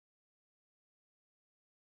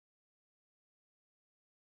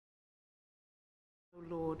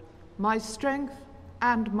O Lord, my strength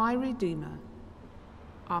and my Redeemer.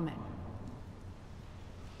 Amen.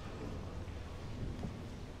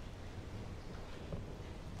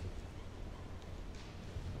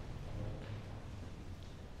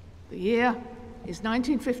 The year is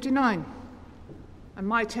 1959, and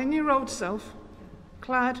my 10-year-old self,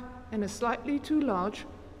 clad in a slightly too large,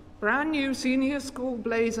 brand new senior school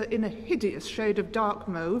blazer in a hideous shade of dark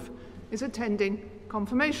mauve, is attending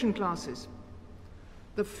confirmation classes.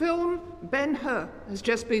 The film Ben-Hur has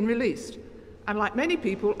just been released, and like many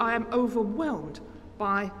people, I am overwhelmed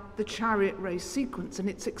by the chariot race sequence and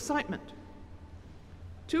its excitement.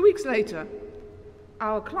 2 weeks later,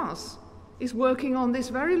 our class is working on this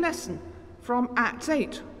very lesson from Acts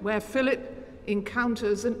 8, where Philip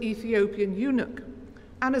encounters an Ethiopian eunuch.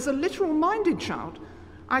 And as a literal-minded child,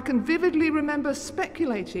 I can vividly remember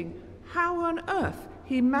speculating how on earth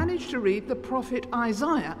he managed to read the prophet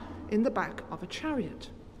Isaiah in the back of a chariot.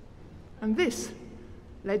 And this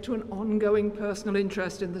led to an ongoing personal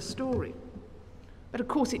interest in the story. But of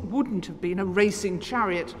course it wouldn't have been a racing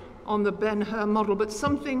chariot on the Ben-Hur model, but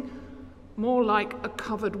something more like a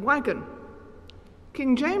covered wagon.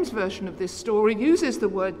 King James' version of this story uses the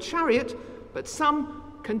word chariot, but some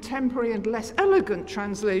contemporary and less elegant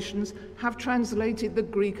translations have translated the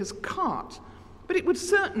Greek as cart. But it would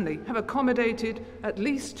certainly have accommodated at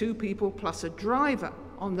least 2 people plus a driver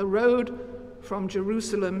on the road from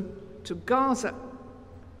Jerusalem to Gaza.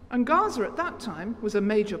 And Gaza at that time was a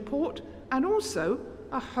major port and also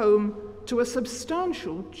a home to a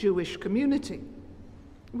substantial Jewish community.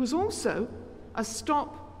 It was also a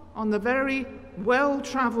stop on the very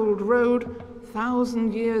well-traveled road,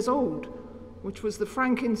 1,000 years old, which was the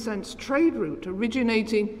frankincense trade route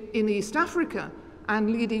originating in East Africa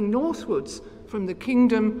and leading northwards from the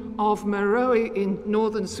kingdom of Meroe in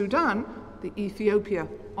northern Sudan, the Ethiopia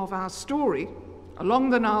of our story, along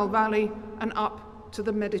the Nile Valley and up to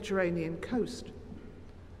the Mediterranean coast.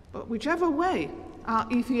 But whichever way our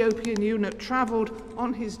Ethiopian eunuch travelled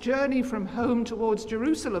on his journey from home towards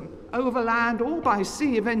Jerusalem, overland or by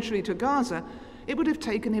sea eventually to Gaza, it would have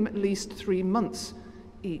taken him at least 3 months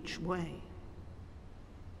each way.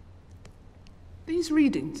 These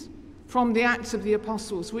readings from the Acts of the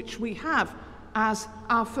Apostles, which we have as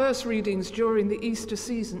our first readings during the Easter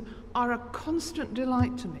season, are a constant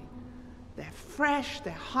delight to me. They're fresh,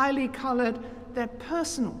 they're highly coloured, they're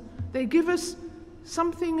personal. They give us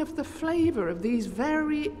something of the flavour of these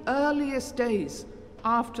very earliest days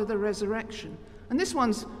after the resurrection. And this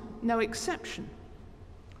one's no exception.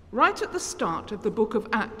 Right at the start of the book of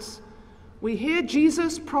Acts, we hear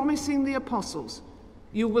Jesus promising the apostles,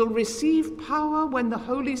 "You will receive power when the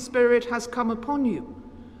Holy Spirit has come upon you.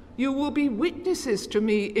 You will be witnesses to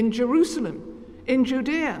me in Jerusalem, in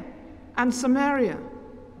Judea and Samaria,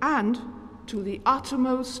 and to the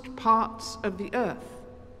uttermost parts of the earth."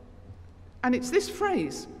 And it's this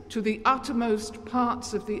phrase, "to the uttermost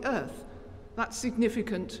parts of the earth," that's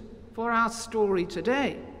significant for our story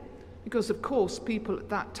today. Because, of course, people at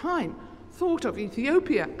that time thought of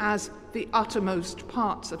Ethiopia as the uttermost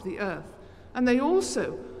parts of the earth. And they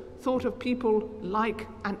also thought of people like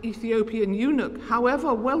an Ethiopian eunuch,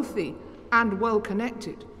 however wealthy and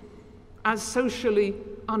well-connected, as socially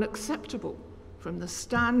unacceptable from the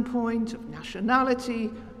standpoint of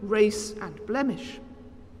nationality, race, and blemish.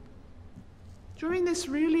 During this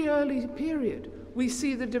really early period, we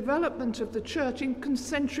see the development of the church in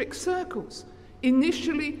concentric circles.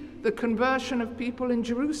 Initially, the conversion of people in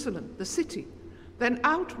Jerusalem, the city, then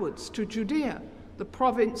outwards to Judea, the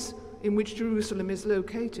province in which Jerusalem is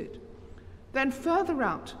located, then further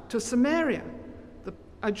out to Samaria, the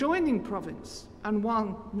adjoining province, and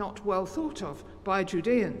one not well thought of by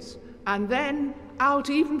Judeans, and then out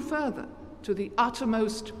even further to the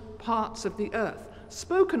uttermost parts of the earth,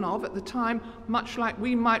 spoken of at the time much like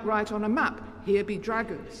we might write on a map, "Here be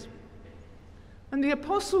dragons." And the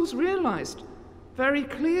apostles realized very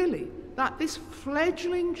clearly that this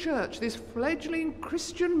fledgling church, this fledgling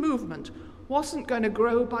Christian movement, wasn't going to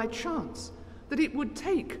grow by chance, that it would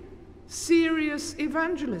take serious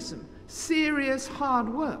evangelism, serious hard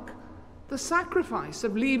work, the sacrifice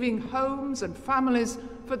of leaving homes and families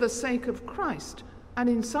for the sake of Christ, and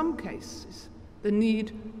in some cases, the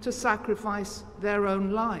need to sacrifice their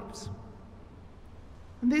own lives.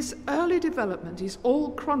 And this early development is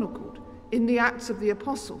all chronicled in the Acts of the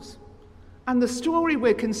Apostles. And the story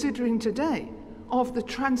we're considering today of the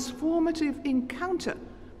transformative encounter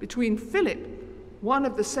between Philip, one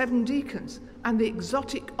of the 7 deacons, and the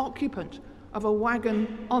exotic occupant of a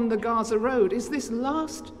wagon on the Gaza road is this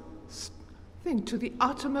last thing, "to the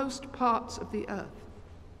uttermost parts of the earth."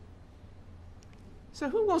 So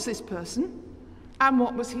who was this person? And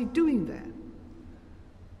what was he doing there?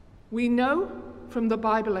 We know from the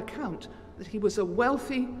Bible account that he was a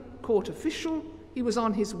wealthy court official. He was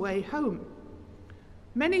on his way home.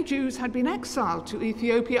 Many Jews had been exiled to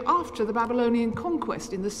Ethiopia after the Babylonian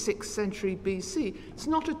conquest in the 6th century BC. It's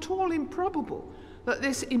not at all improbable that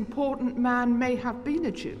this important man may have been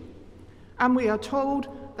a Jew. And we are told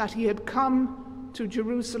that he had come to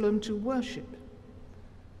Jerusalem to worship.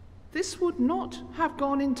 This would not have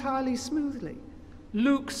gone entirely smoothly.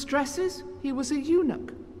 Luke stresses he was a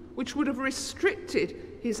eunuch, which would have restricted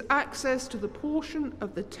his access to the portion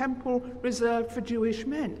of the temple reserved for Jewish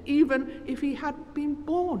men, even if he had been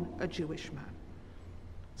born a Jewish man.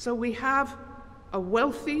 So we have a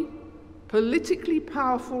wealthy, politically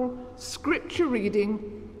powerful,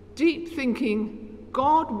 scripture-reading, deep-thinking,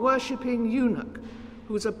 God-worshipping eunuch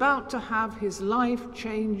who's about to have his life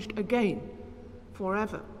changed again,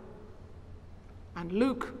 forever. And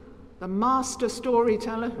Luke, the master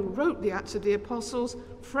storyteller who wrote the Acts of the Apostles,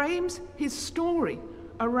 frames his story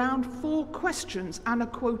around 4 questions and a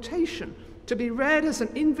quotation to be read as an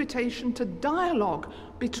invitation to dialogue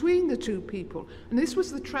between the two people. And this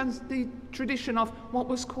was the tradition of what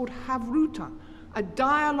was called havruta, a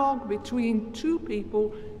dialogue between two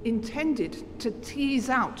people intended to tease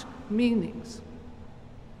out meanings.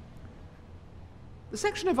 The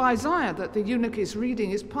section of Isaiah that the eunuch is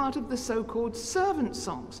reading is part of the so-called servant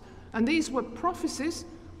songs, and these were prophecies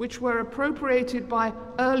which were appropriated by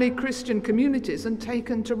early Christian communities and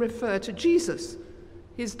taken to refer to Jesus,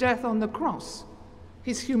 his death on the cross,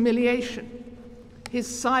 his humiliation, his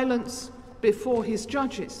silence before his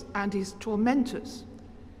judges and his tormentors.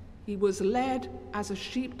 He was led as a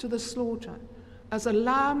sheep to the slaughter, as a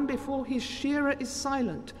lamb before his shearer is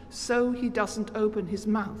silent, so he doesn't open his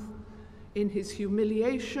mouth. In his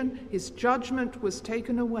humiliation, his judgment was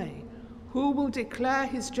taken away. Who will declare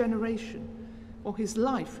his generation? Or his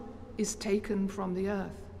life is taken from the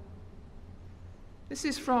earth. This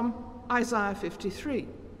is from Isaiah 53,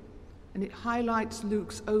 and it highlights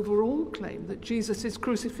Luke's overall claim that Jesus'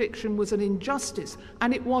 crucifixion was an injustice,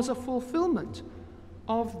 and it was a fulfillment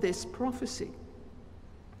of this prophecy.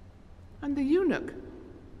 And the eunuch,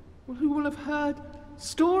 who will have heard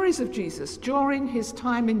stories of Jesus during his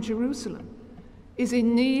time in Jerusalem, is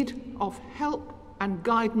in need of help and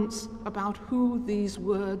guidance about who these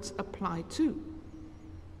words apply to.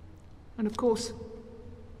 And of course,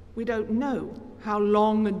 we don't know how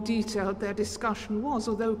long and detailed their discussion was,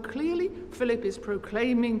 although clearly Philip is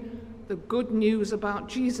proclaiming the good news about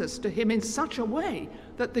Jesus to him in such a way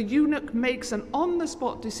that the eunuch makes an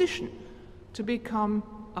on-the-spot decision to become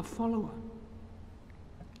a follower.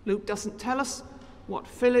 Luke doesn't tell us what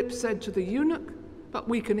Philip said to the eunuch, but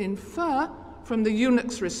we can infer from the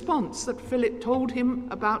eunuch's response that Philip told him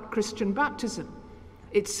about Christian baptism,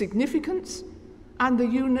 its significance, and the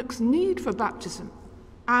eunuch's need for baptism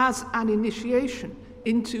as an initiation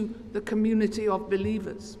into the community of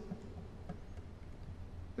believers.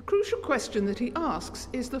 The crucial question that he asks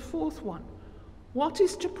is the 4th one. What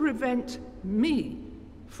is to prevent me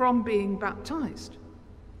from being baptized?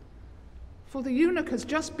 For the eunuch has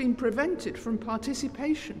just been prevented from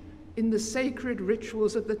participation in the sacred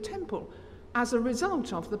rituals of the temple as a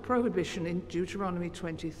result of the prohibition in Deuteronomy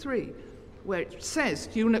 23, where it says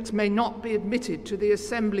eunuchs may not be admitted to the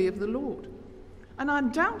assembly of the Lord. And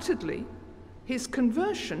undoubtedly, his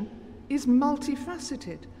conversion is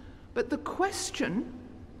multifaceted. But the question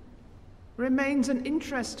remains an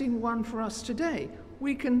interesting one for us today.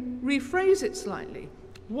 We can rephrase it slightly.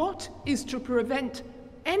 What is to prevent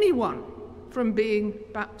anyone from being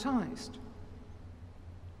baptized?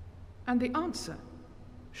 And the answer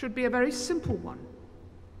should be a very simple one.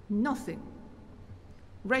 Nothing.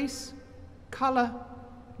 Race, color,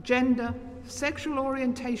 gender, sexual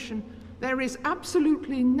orientation, there is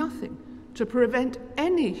absolutely nothing to prevent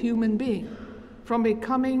any human being from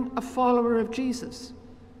becoming a follower of Jesus,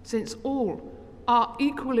 since all are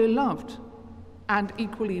equally loved and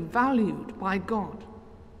equally valued by God.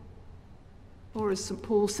 Or as St.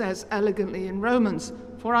 Paul says elegantly in Romans,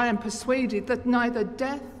 "For I am persuaded that neither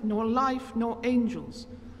death, nor life, nor angels,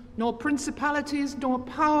 nor principalities, nor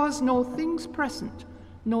powers, nor things present,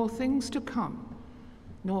 nor things to come,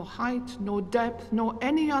 nor height, nor depth, nor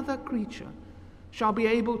any other creature shall be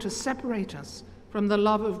able to separate us from the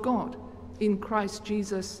love of God in Christ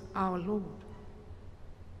Jesus our Lord."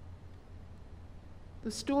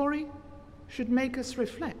 The story should make us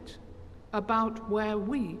reflect about where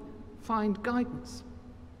we find guidance.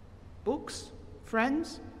 Books,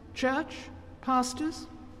 friends, church, pastors,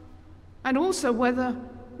 and also whether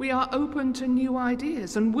we are open to new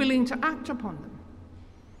ideas and willing to act upon them.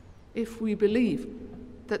 If we believe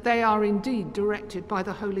that they are indeed directed by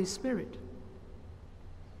the Holy Spirit.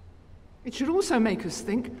 It should also make us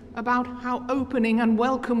think about how opening and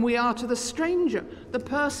welcome we are to the stranger, the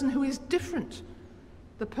person who is different,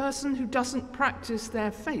 the person who doesn't practice their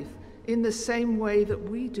faith in the same way that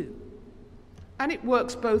we do. And it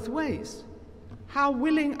works both ways. How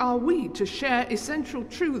willing are we to share essential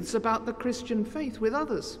truths about the Christian faith with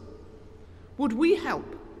others? Would we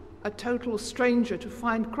help a total stranger to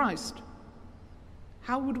find Christ?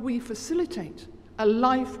 How would we facilitate a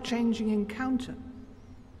life-changing encounter?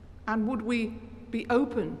 And would we be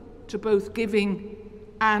open to both giving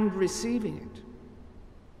and receiving it?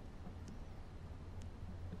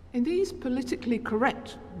 In these politically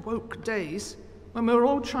correct, woke days, when we're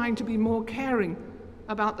all trying to be more caring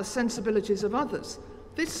about the sensibilities of others,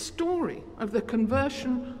 this story of the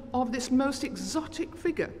conversion of this most exotic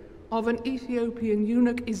figure of an Ethiopian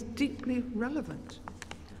eunuch is deeply relevant.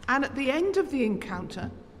 And at the end of the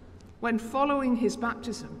encounter, when following his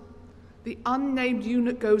baptism, the unnamed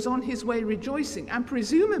eunuch goes on his way rejoicing and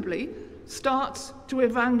presumably starts to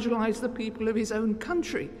evangelize the people of his own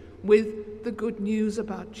country with the good news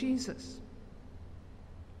about Jesus.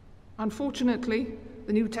 Unfortunately,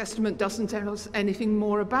 the New Testament doesn't tell us anything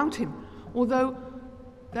more about him, although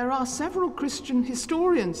there are several Christian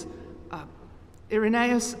historians,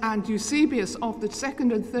 Irenaeus and Eusebius of the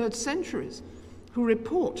 2nd and 3rd centuries, who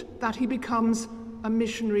report that he becomes a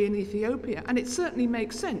missionary in Ethiopia, and it certainly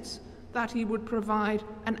makes sense that he would provide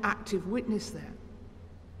an active witness there.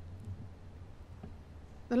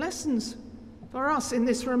 The lessons for us in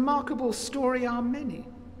this remarkable story are many,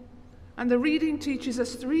 and the reading teaches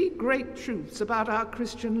us three great truths about our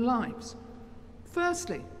Christian lives.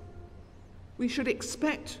 Firstly, we should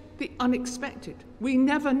expect the unexpected. We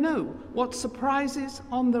never know what surprises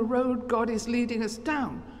on the road God is leading us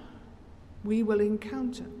down we will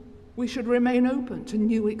encounter. We should remain open to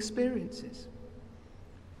new experiences.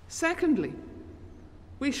 Secondly,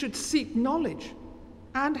 we should seek knowledge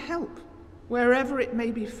and help wherever it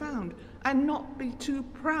may be found, and not be too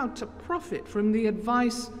proud to profit from the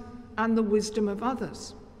advice and the wisdom of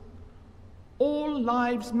others. All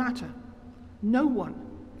lives matter. No one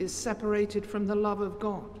is separated from the love of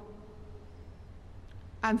God.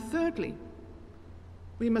 And thirdly,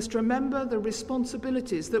 we must remember the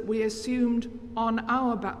responsibilities that we assumed on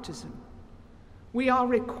our baptism. We are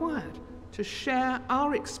required to share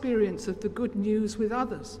our experience of the good news with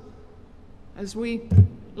others as we,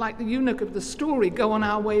 like the eunuch of the story, go on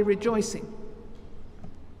our way rejoicing.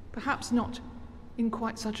 Perhaps not in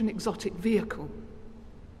quite such an exotic vehicle.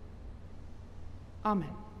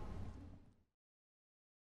 Amen.